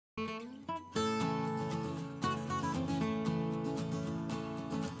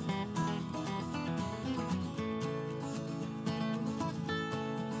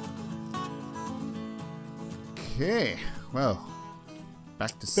Okay, well, back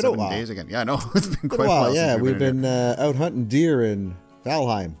to Been a 7 while. days again. Yeah, no, it's been Been quite a while, since yeah. We've in been here. out hunting deer in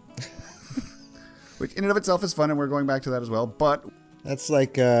Valheim. Which in and of itself is fun, and we're going back to that as well. But That's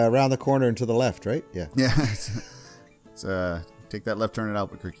like around the corner and to the left, right? Yeah. yeah, it's take that left turn at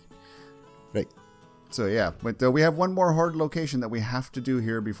Albuquerque. Right. So yeah, but we have one more horde location that we have to do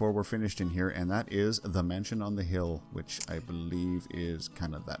here before we're finished in here, and that is the mansion on the hill, which I believe is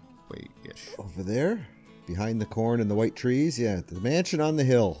kind of that way-ish. Over there, behind the corn and the white trees. Yeah, the mansion on the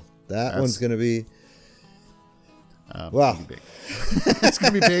hill. That's one's going to be... Wow. Big. It's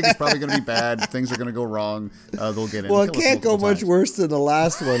going to be big. It's probably going to be bad. Things are going to go wrong. They'll get in. Well, it Kill us can't go multiple much times. worse than the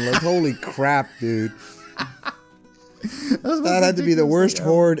last one. Like, holy crap, dude. That had to be the worst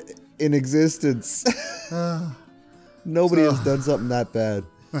horde in existence. Nobody has done something that bad.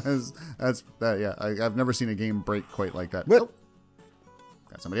 That's that. Yeah, I've never seen a game break quite like that. What? Oh,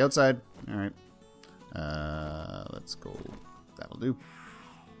 got somebody outside. All right. Let's go. That'll do.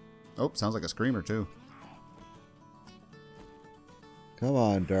 Oh, sounds like a screamer too. Come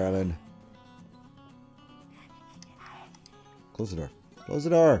on, darling. Close the door. Close the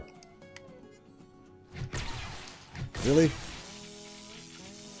door. Really?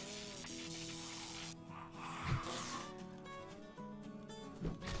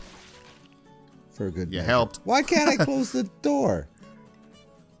 For a good You measure. helped. Why can't I close the door?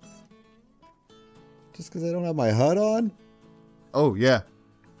 Just because I don't have my HUD on? Oh yeah,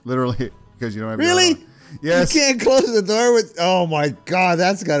 literally because you don't have your Really? light on. Yes. You can't close the door with... Oh my god,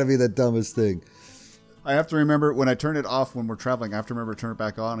 that's got to be the dumbest thing. I have to remember when I turn it off when we're traveling. I have to remember to turn it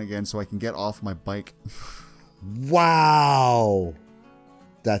back on again so I can get off my bike. Wow.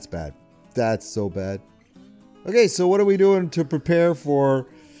 That's bad. That's so bad. Okay, so what are we doing to prepare for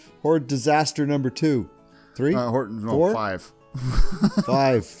horde disaster number 2? 3? No, 4? 5.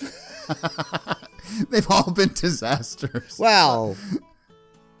 5. They've all been disasters. Well,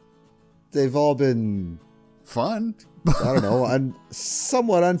 they've all been, Fun. I don't know,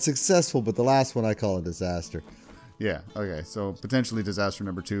 somewhat unsuccessful, but the last one I call a disaster. Yeah. Okay. So potentially disaster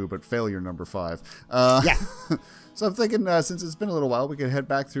number 2, but failure number 5. Yeah. So I'm thinking since it's been a little while, we could head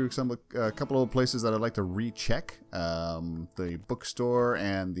back through a couple of places that I'd like to recheck. The bookstore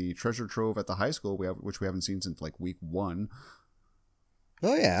and the treasure trove at the high school, which we haven't seen since like week 1.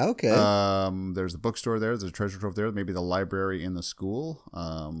 Oh, yeah, okay. There's the bookstore there. There's a treasure trove there. Maybe the library in the school.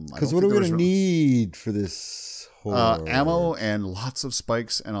 Because what are we going to need for this horde? Ammo and lots of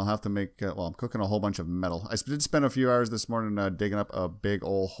spikes, and I'll have to make... well, I'm cooking a whole bunch of metal. I did spend a few hours this morning digging up a big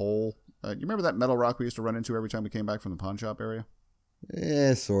old hole. You remember that metal rock we used to run into every time we came back from the pawn shop area?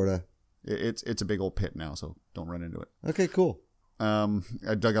 Yeah, sort of. It's a big old pit now, so don't run into it. Okay, cool.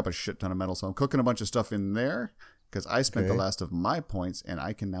 I dug up a shit ton of metal, so I'm cooking a bunch of stuff in there because I spent the Okay. last of my points, and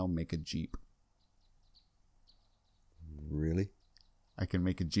I can now make a Jeep. Really? I can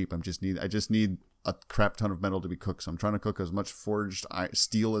make a Jeep. I just need a crap ton of metal to be cooked. So I'm trying to cook as much forged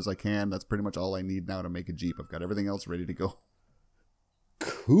steel as I can. That's pretty much all I need now to make a Jeep. I've got everything else ready to go.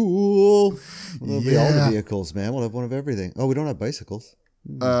 Cool. Well, that'll be all Yeah. the vehicles, man. We'll have one of everything. Oh, we don't have bicycles.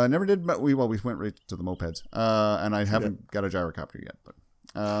 Never did. We went right to the mopeds. And I haven't got a gyrocopter yet. But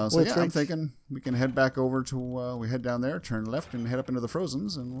so Well, yeah, it's I'm right. thinking we can head back over to. We head down there, turn left, and head up into the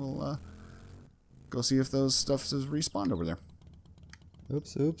Frozens, and we'll go see if those stuffs is respawned over there.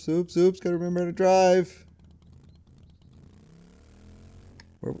 Oops, oops, oops, oops. Gotta remember to drive.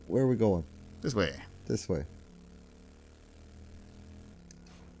 Where are we going? This way. This way.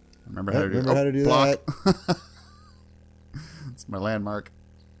 Remember Yep, how to do, remember how to do block. It's my landmark.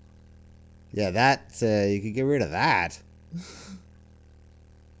 Yeah, that, you could get rid of that.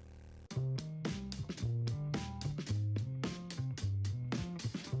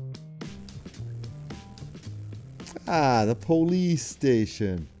 Ah, the police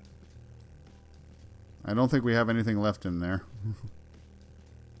station. I don't think we have anything left in there.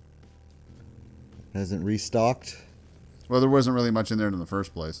 Hasn't restocked. Well, there wasn't really much in there in the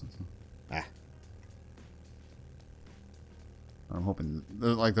first place. Ah. I'm hoping,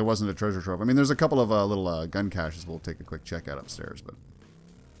 like, there wasn't a treasure trove. I mean, there's a couple of little gun caches we'll take a quick check at upstairs, but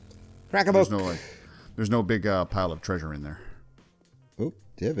Crack a there's book. there's no big pile of treasure in there. Oh,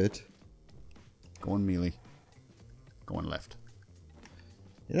 divot. Going melee. Going left.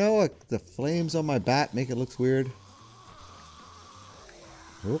 You know what? The flames on my bat make it look weird.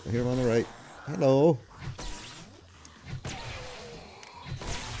 Oh, I hear him on the right. Hello.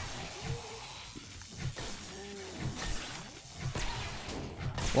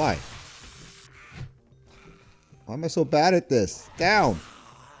 Why? Why am I so bad at this? Down.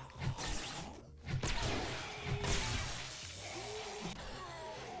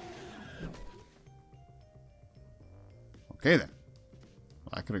 Okay then.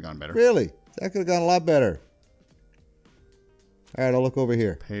 Well, that could have gone better. Really? That could have gone a lot better. All right, I'll look over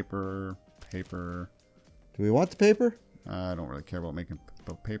here. Paper. Paper. Do we want the paper? I don't really care about making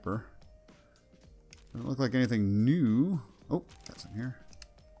paper. Doesn't look like anything new. Oh, that's in here.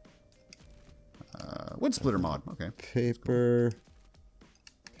 Wood splitter mod. Okay. Paper.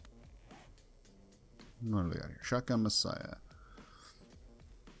 What do we got here? Shotgun Messiah.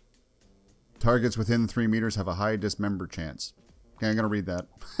 Targets within 3 meters have a high dismember chance. Okay, I'm going to read that.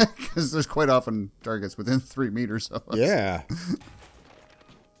 Because there's quite often targets within 3 meters of us. Yeah.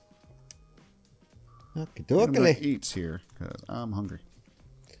 I'm going Okay, to eat here because I'm hungry.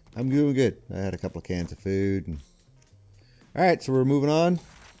 I'm doing good. I had a couple of cans of food. And... All right, so we're moving on.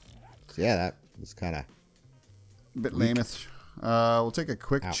 So yeah, that was kind of A bit lameth. We'll take a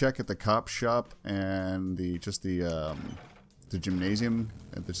quick check at the cop shop and the gymnasium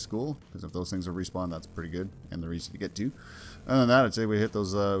at the school, because if those things are respawned, that's pretty good and they're easy to get to. Other than that, I'd say we hit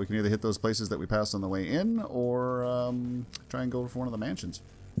those. We can either hit those places that we passed on the way in, or try and go for one of the mansions.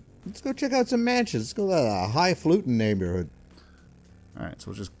 Let's go check out some mansions. Let's go to a high-fluting neighborhood. All right, so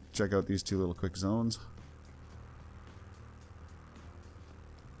we'll just check out these two little quick zones.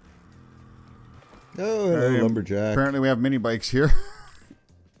 Oh, hello, lumberjack. Apparently, we have mini bikes here.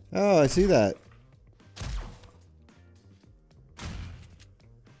 Oh, I see that.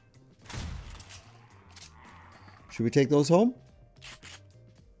 Should we take those home?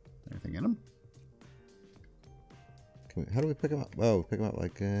 Anything in them? How do we pick them up? Oh, pick them up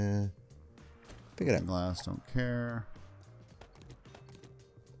like, pick it up. Glass, don't care.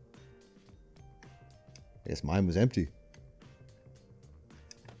 I guess mine was empty.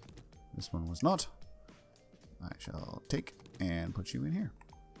 This one was not. I shall take and put you in here.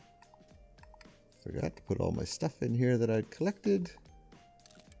 Forgot to put all my stuff in here that I'd collected.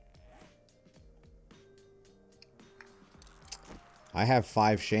 I have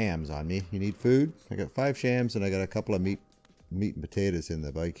 5 shams on me. You need food? I got 5 shams and I got a couple of meat and potatoes in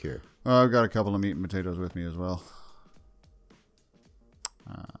the bike here. Oh, I've got a couple of meat and potatoes with me as well.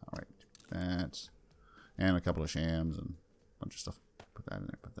 Alright, that. And a couple of shams and a bunch of stuff. Put that in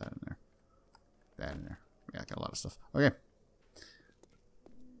there, put that in there. That in there. Yeah, I got a lot of stuff. Okay.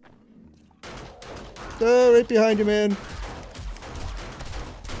 Oh, right behind you, man.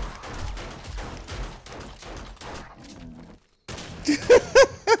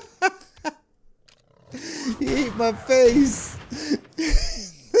 He ate my face.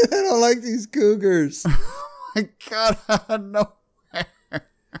 I don't like these cougars. Oh my god, no.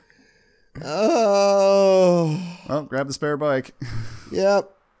 Oh. Well, grab the spare bike.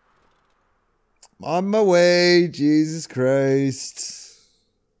 Yep. On my way, Jesus Christ.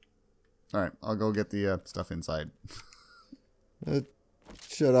 Alright, I'll go get the stuff inside.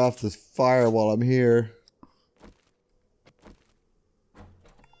 Shut off this fire while I'm here.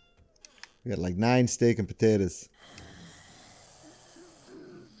 We got like 9 steak and potatoes.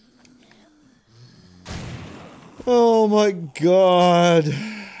 Oh my god.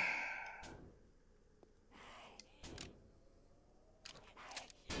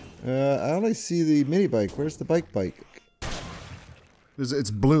 I only see the mini bike. Where's the bike? It's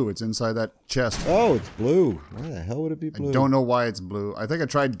blue. It's inside that chest. Oh, it's blue. Why the hell would it be blue? I don't know why it's blue. I think I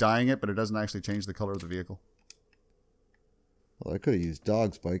tried dyeing it, but it doesn't actually change the color of the vehicle. Well, I could have used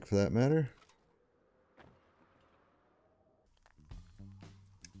dog's bike for that matter.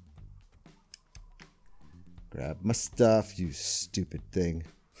 Grab my stuff, you stupid thing.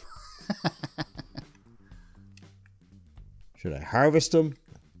 Should I harvest them?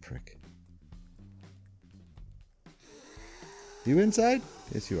 Prick. You inside?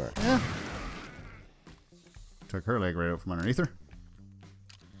 Yes, you are. Yeah. Took her leg right out from underneath her.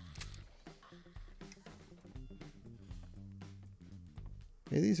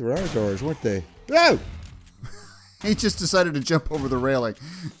 Hey, these were our doors, weren't they? Oh! He just decided to jump over the railing.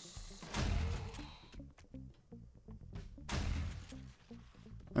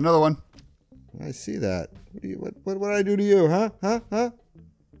 Another one. I see that. What did I do to you, huh?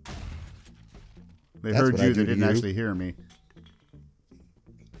 They That's heard what I you, do they to didn't you. actually hear me.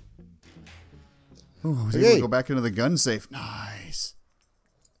 Oh, I was Okay. able to go back into the gun safe. Nice.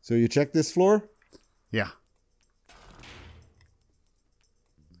 So you checked this floor? Yeah.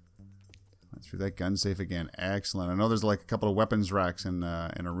 Went through that gun safe again. Excellent. I know there's like a couple of weapons racks in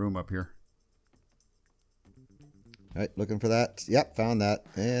a room up here. All right, looking for that. Yep, found that.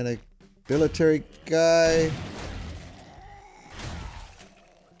 And a military guy.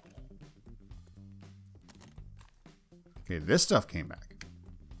 Okay, this stuff came back.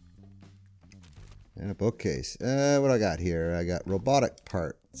 And a bookcase. What do I got here? I got robotic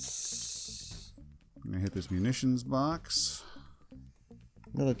parts. I'm gonna hit this munitions box.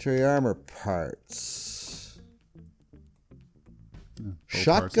 Military armor parts. Yeah,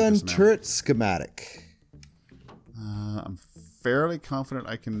 Shotgun turret schematic. I'm fairly confident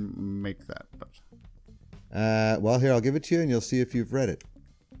I can make that, but Well, here, I'll give it to you and you'll see if you've read it.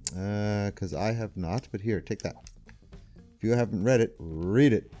 Because I have not, but here, take that. If you haven't read it,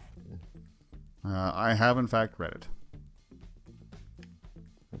 read it. I have in fact read it.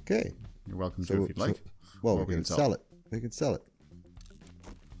 Okay. You're welcome to if you'd like. Well, we can sell it. We can sell it.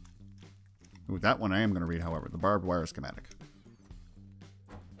 Ooh, that one I am going to read, however. The barbed wire schematic.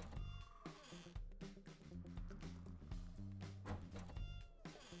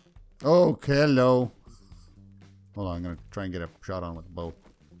 Okay, hello. Hold on, I'm going to try and get a shot on with the bow.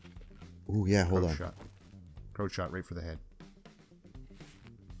 Ooh, yeah, hold on. Shot. Crouch shot right for the head.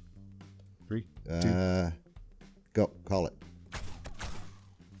 3, 2. Go. Call it.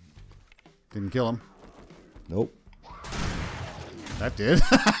 Didn't kill him. Nope. That did.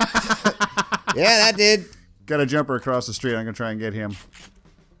 Yeah, that did. Got a jumper across the street. I'm going to try and get him.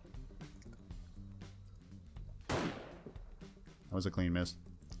 That was a clean miss.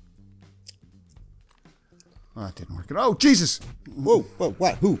 Oh, it didn't work. Oh, Jesus! Whoa, whoa,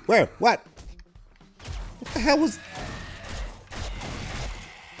 what? Who? Where? What? What the hell was...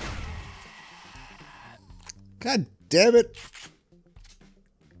 God damn it.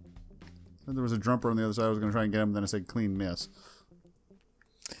 There was a jumper on the other side. I was going to try and get him, then I said clean miss.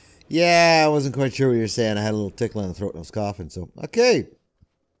 Yeah, I wasn't quite sure what you were saying. I had a little tickle in the throat and I was coughing, so... Okay.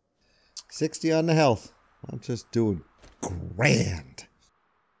 60 on the health. I'm just doing grand.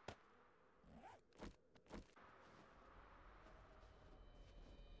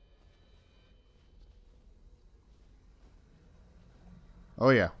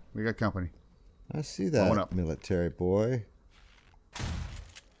 Oh, yeah. We got company. I see that, military boy.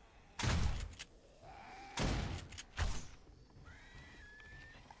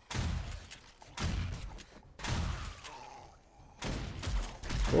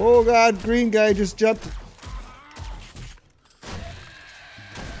 Oh, God. Green guy just jumped.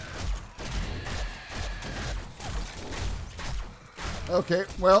 Okay,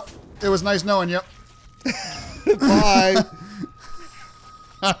 well, it was nice knowing you. Bye.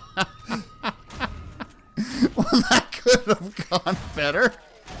 Well, that could have gone better.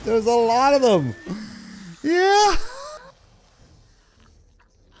 There's a lot of them. Yeah.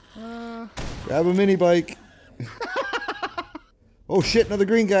 Grab a mini bike. Oh shit, another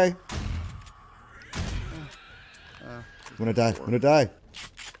green guy. I'm gonna die. I'm gonna die.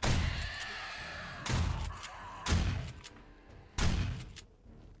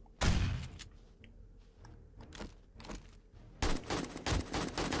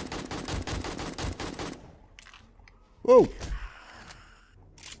 Whoa.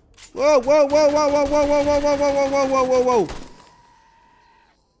 Whoa, whoa, whoa, whoa, whoa, whoa, whoa, whoa, whoa, whoa, whoa, whoa, whoa, whoa.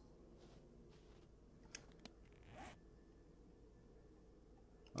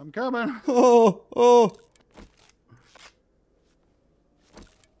 I'm coming. Oh, oh.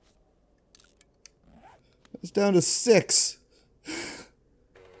 It's down to 6.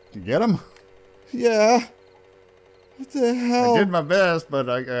 You get him? Yeah. What the hell? I did my best, but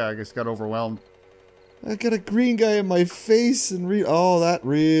I just got overwhelmed. I got a green guy in my face and oh, that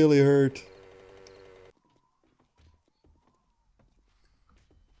really hurt.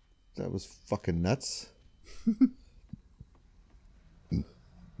 That was fucking nuts.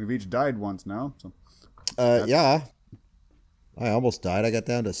 We've each died once now. So yeah. I almost died. I got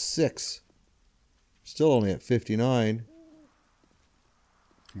down to 6. Still only at 59.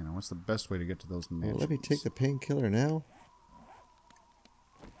 You know, what's the best way to get to those mansions? Let me take the painkiller now.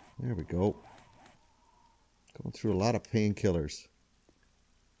 There we go. Going through a lot of painkillers.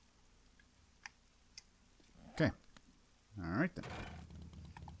 Okay. All right then.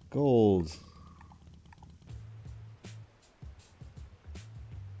 Gold.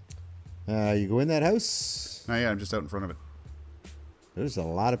 You go in that house? Oh, yeah, I'm just out in front of it. There's a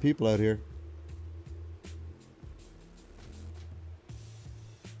lot of people out here.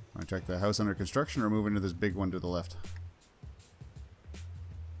 Want to check the house under construction or move into this big one to the left?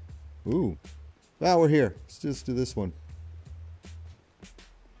 Ooh. Well, we're here. Let's just do this one.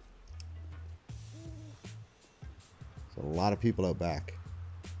 There's a lot of people out back.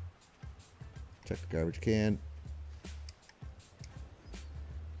 Check the garbage can.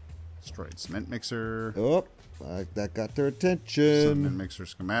 Destroyed cement mixer. Oh, that got their attention. Cement mixer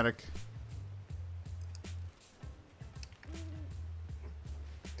schematic.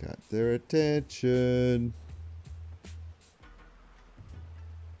 Got their attention.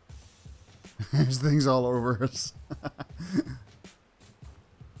 There's things all over us.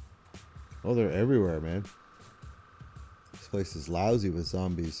 Oh, Oh, they're everywhere, man. This place is lousy with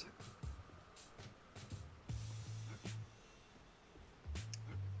zombies.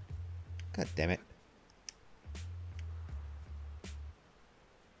 God damn it.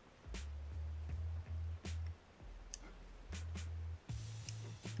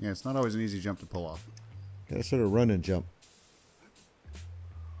 Yeah, it's not always an easy jump to pull off. Gotta sort of run and jump.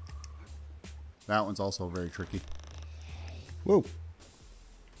 That one's also very tricky. Whoa.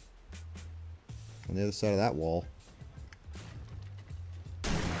 On the other side of that wall.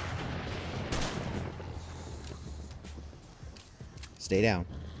 Stay down.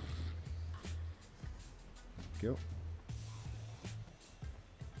 Go.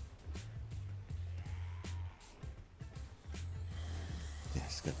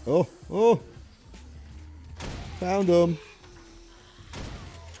 Yes. Good. Oh, oh. Found him.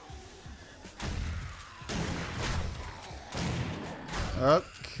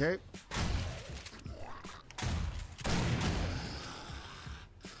 Okay.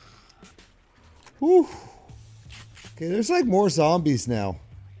 Whew. Okay, there's like more zombies now.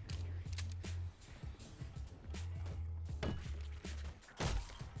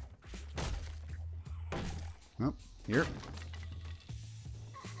 Oh, here.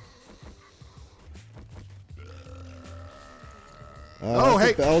 Oh,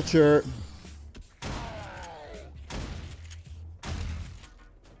 hey. Belcher.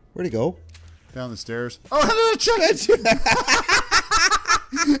 Where'd he go? Down the stairs. Oh, chicken!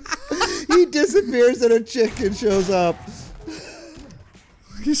 He disappears and a chicken shows up.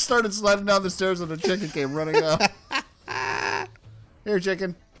 He started sliding down the stairs and a chicken came running up. Here,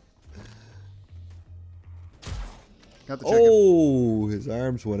 chicken. Got the chicken. Oh, his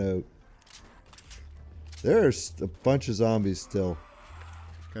arms went out. There's a bunch of zombies still.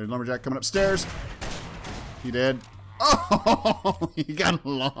 Got a lumberjack coming upstairs. He did. Oh, he got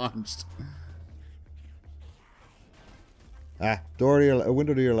launched. Ah, door to your, a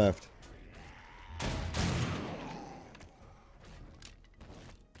window to your left.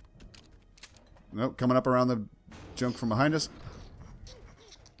 Nope, coming up around the junk from behind us.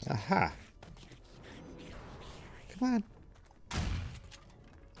 Aha. Come on.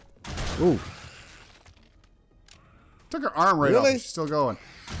 Ooh. Took her arm right off. Really? She's still going.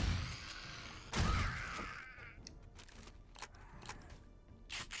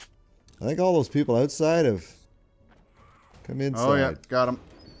 I think all those people outside have come inside. Oh, yeah. Got him.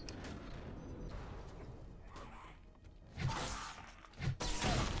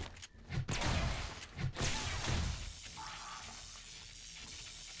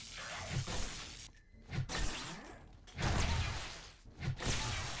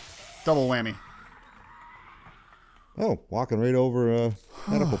 Double whammy. Oh, walking right over a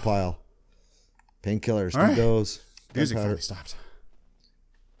medical pile. Painkillers, All right. need those. Music Gunpowder. finally stopped.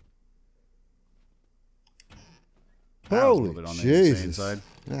 That was a Holy little bit on the insane Jesus. side.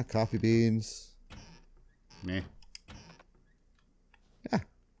 Yeah, coffee beans. Meh. Yeah.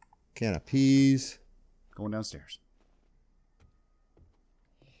 Can of peas. Going downstairs.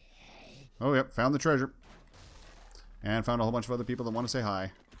 Oh, yep. Found the treasure. And found a whole bunch of other people that want to say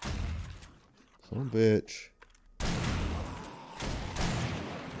hi. Son of a bitch.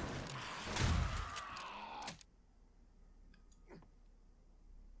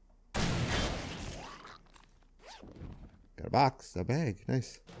 Got a box, a bag,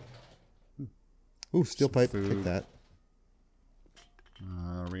 nice. Ooh, steel Some pipe, food. take that.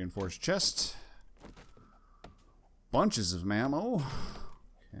 Reinforced chest. Bunches of ammo.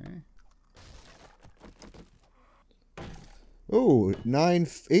 Okay. Ooh,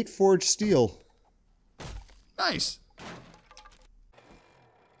 8 forged steel. Nice.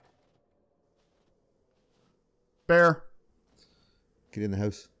 Bear. Get in the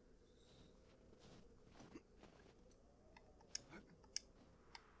house.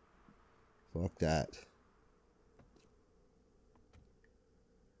 Fuck that.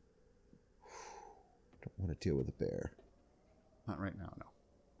 Don't want to deal with a bear. Not right now, no.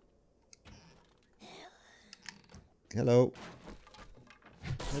 Hello.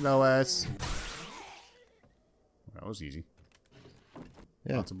 Hello, S. That was easy.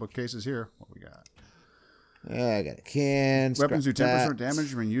 Yeah. Lots of bookcases here. What we got? I got a can. Weapons do scrap 10% that.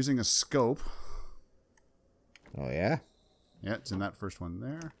 damage when using a scope. Oh, yeah? Yeah, it's in that first one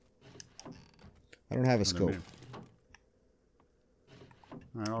there. I don't have a scope.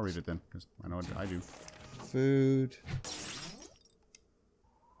 Alright, I'll read it then, because I know what I do. Food.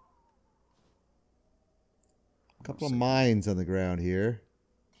 A couple of mines on the ground here.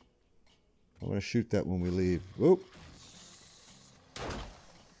 I want to shoot that when we leave. Whoop.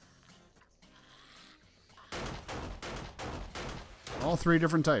 All three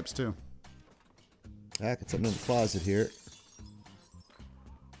different types, too. Ah, got something in the closet here.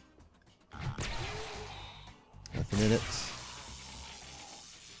 Nothing in it.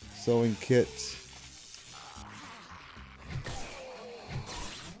 Sewing kit.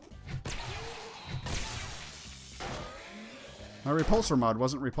 My repulsor mod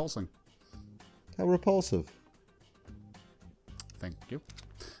wasn't repulsing. How repulsive. Thank you.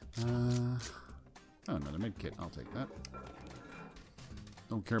 Oh, another mid kit. I'll take that.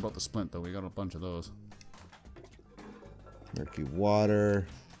 Don't care about the splint, though. We got a bunch of those. Murky water.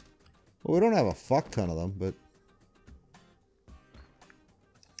 Well, we don't have a fuck ton of them, but...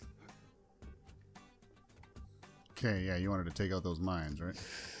 Okay, yeah, you wanted to take out those mines, right?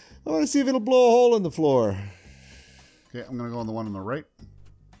 I want to see if it'll blow a hole in the floor. Okay, I'm going to go on the one on the right.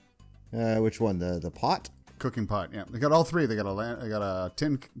 Which one? The pot? Cooking pot, yeah. They got all three. They got a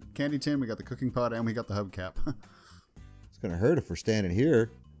candy tin, we got the cooking pot, and we got the hubcap. It's going to hurt if we're standing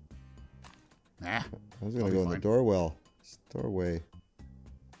here. Nah. I was going to go in the doorway.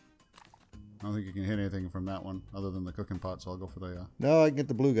 I don't think you can hit anything from that one other than the cooking pot, so I'll go for the... No, I can get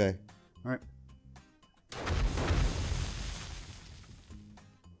the blue guy. All right.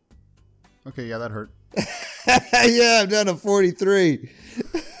 Okay, yeah, that hurt. Yeah, I'm down to 43.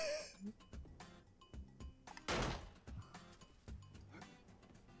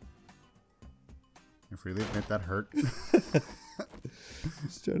 You're freely admit that hurt.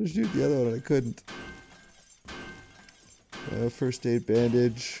 Just trying to shoot the other one and I couldn't. First aid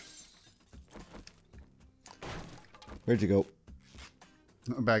bandage. Where'd you go?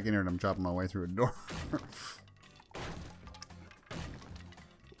 I'm back in here and I'm chopping my way through a door.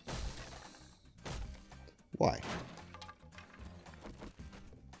 Why?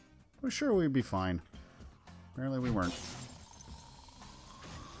 We're sure we'd be fine. Apparently we weren't.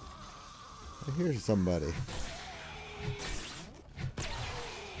 I hear somebody.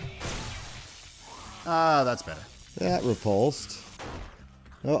 Ah, that's better. That repulsed.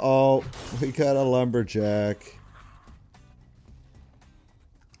 Uh-oh. We got a lumberjack.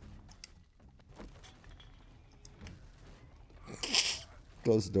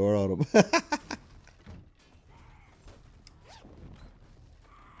 Close the door on him.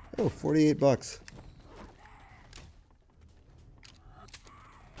 Oh, 48 bucks.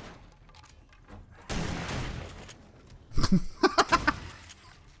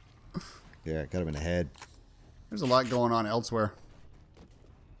 Yeah, got him in the head. There's a lot going on elsewhere.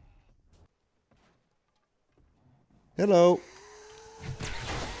 Hello.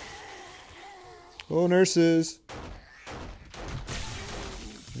 Oh, nurses.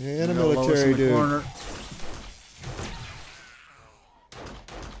 And a military dude. Corner.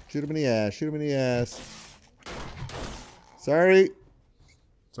 Shoot him in the ass. Shoot him in the ass. Sorry.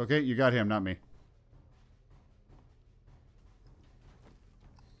 It's okay. You got him, not me.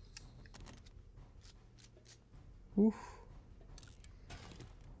 Oof.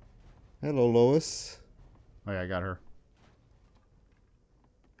 Hello, Lois. Oh, yeah, I got her.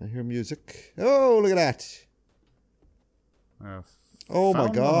 I hear music. Oh, look at that. Oh, my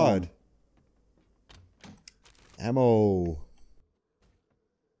God. Ammo.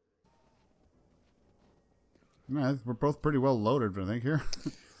 Yeah, we're both pretty well loaded, I think, here.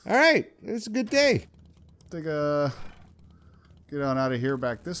 All right. It's a good day. Get on out of here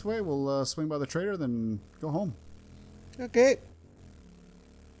back this way. We'll swing by the trader, then go home. Okay.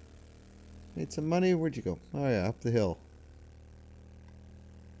 Need some money. Where'd you go? Oh, yeah, up the hill.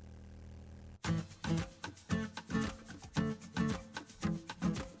 Oh,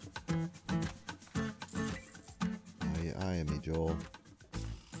 you eyeing me, Joel.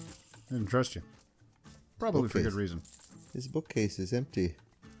 I didn't trust you. Probably for good reason. His bookcase is empty.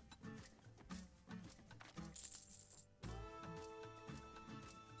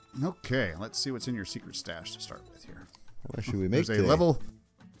 Okay, let's see what's in your secret stash to start with here. How much should we make There's today? a level.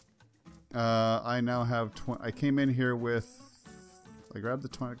 I now have 20. I came in here with. I grabbed the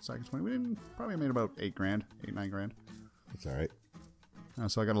 20. We didn't probably made about 8 grand, 9 grand. That's all right.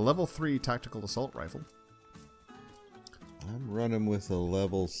 So I got a level 3 tactical assault rifle. I'm running with a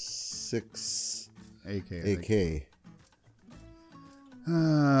level 6 AK. AK.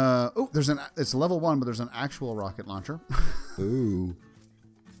 Oh, it's level 1, but there's an actual rocket launcher. Ooh.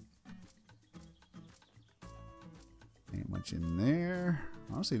 Ain't much in there.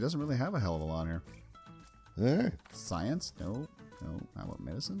 Honestly, it doesn't really have a hell of a lot here. There. Science? No. No. How about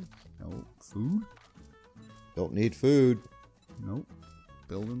medicine? No. Food? Don't need food. Nope.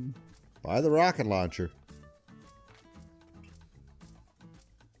 Building? Buy the rocket launcher.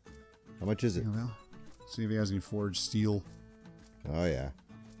 How much is it? Yeah, well, see if he has any forged steel. Oh, yeah.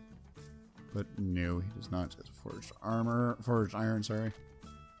 But no, he does not. He has forged armor. Forged iron, sorry.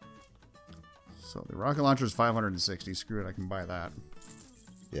 So the rocket launcher is 560. Screw it, I can buy that.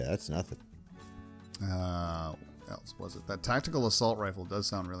 Yeah, that's nothing. What else was it? That tactical assault rifle does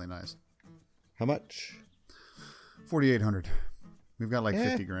sound really nice. How much? 4,800. We've got like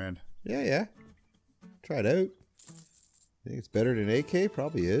 50 grand. Yeah. Try it out. Think it's better than AK?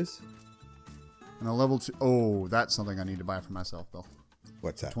 Probably is. And a level 2. Oh, that's something I need to buy for myself, Bill.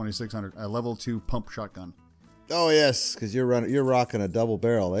 What's that? 2,600. A level 2 pump shotgun. Oh yes, because you're rocking a double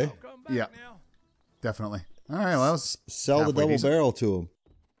barrel, eh? Yeah, definitely. All right, well, sell the double barrel to him.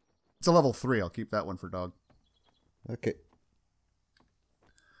 It's a level 3. I'll keep that one for dog. Okay.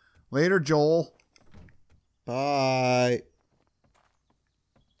 Later, Joel. Bye.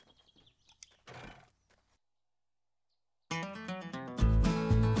 I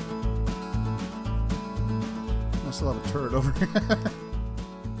still have a turret over here.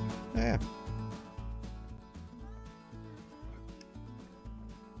 Yeah.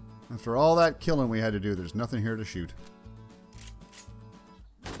 After all that killing we had to do, there's nothing here to shoot.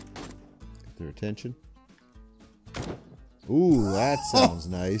 Get their attention. Ooh, that sounds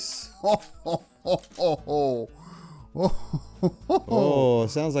nice. Oh,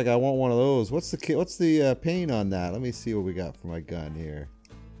 sounds like I want one of those. What's the pain on that? Let me see what we got for my gun here.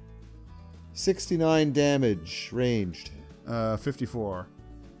 69 damage ranged. 54.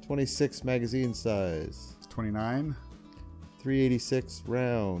 26 magazine size. It's 29. 386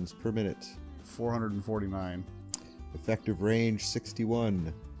 rounds per minute. 449. Effective range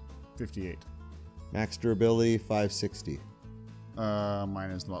 61. 58. Max durability 560.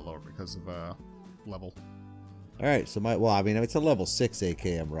 Mine is a lot lower because of level. All right, so it's a level 6 AK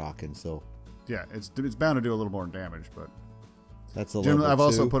I'm rocking, so Yeah, it's bound to do a little more damage, but that's a generally, level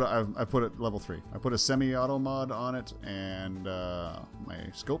I've 2. also put it level 3. I put a semi-auto mod on it and my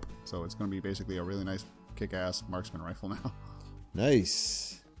scope, so it's going to be basically a really nice kick-ass marksman rifle now.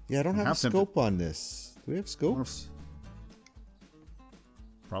 Nice. Yeah, I don't have a scope on this. Do we have scopes?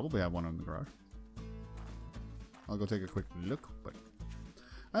 Probably have one in the garage. I'll go take a quick look, but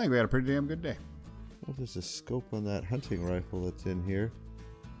I think we had a pretty damn good day. Well, there's a scope on that hunting rifle that's in here.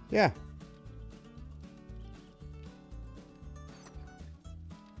 Yeah.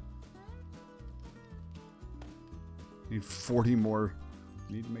 Need 40 more.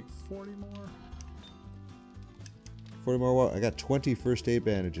 Need to make 40 more. 40 more what? I got 20 first aid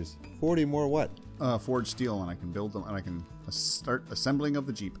bandages. 40 more what? Forged steel, and I can build them, and I can start assembling of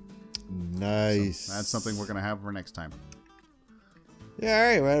the Jeep. Nice. So that's something we're gonna have for next time. Yeah, all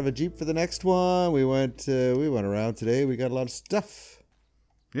right. We have a Jeep for the next one. We went around today. We got a lot of stuff.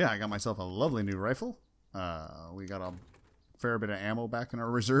 Yeah, I got myself a lovely new rifle. We got a fair bit of ammo back in our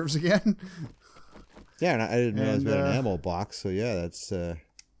reserves again. Yeah, and I didn't realize we had an ammo box. So yeah, that's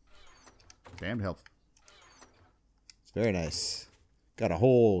damned helpful. It's very nice. Got a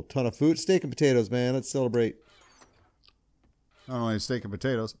whole ton of food. Steak and potatoes, man. Let's celebrate. Not only steak and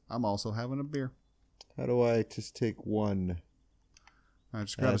potatoes, I'm also having a beer. How do I just take one?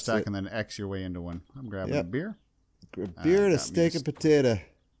 Just grab a stack and then X your way into one. I'm grabbing a beer. A beer and a steak and potato.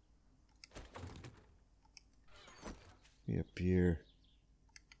 Give me a beer.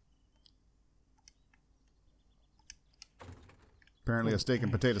 Apparently a steak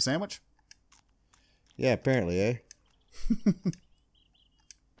and potato sandwich. Yeah, apparently, eh?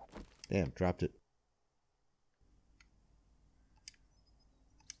 Damn, dropped it.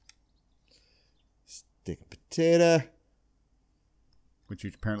 Steak and potato. Which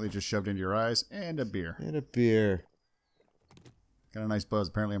you apparently just shoved into your eyes. And a beer. And a beer. Got a nice buzz.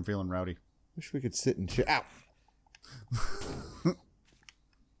 Apparently I'm feeling rowdy. Wish we could sit and chill. Ow!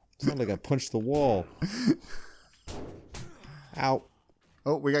 Sound like I punched the wall. Ow.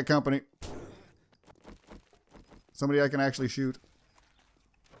 Oh, we got company. Somebody I can actually shoot.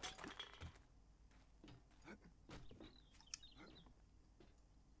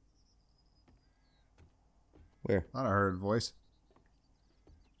 Where? Thought I heard a voice.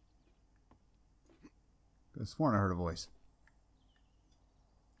 I sworn I heard a voice.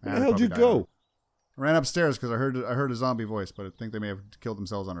 Where the hell did you go? I ran upstairs because I heard a zombie voice, but I think they may have killed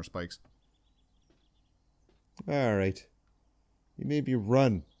themselves on our spikes. All right. You made me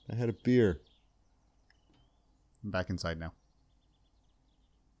run. I had a beer. I'm back inside now.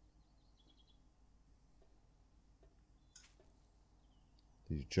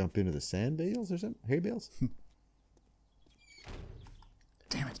 Did you jump into the sand bales or something? Hay bales?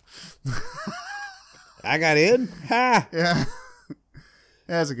 Damn it. I got in? Ha! Yeah.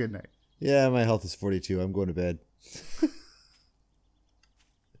 That's a good night. Yeah, my health is 42. I'm going to bed.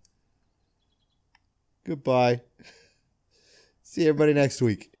 Goodbye. See everybody next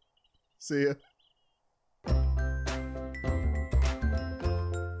week. See ya.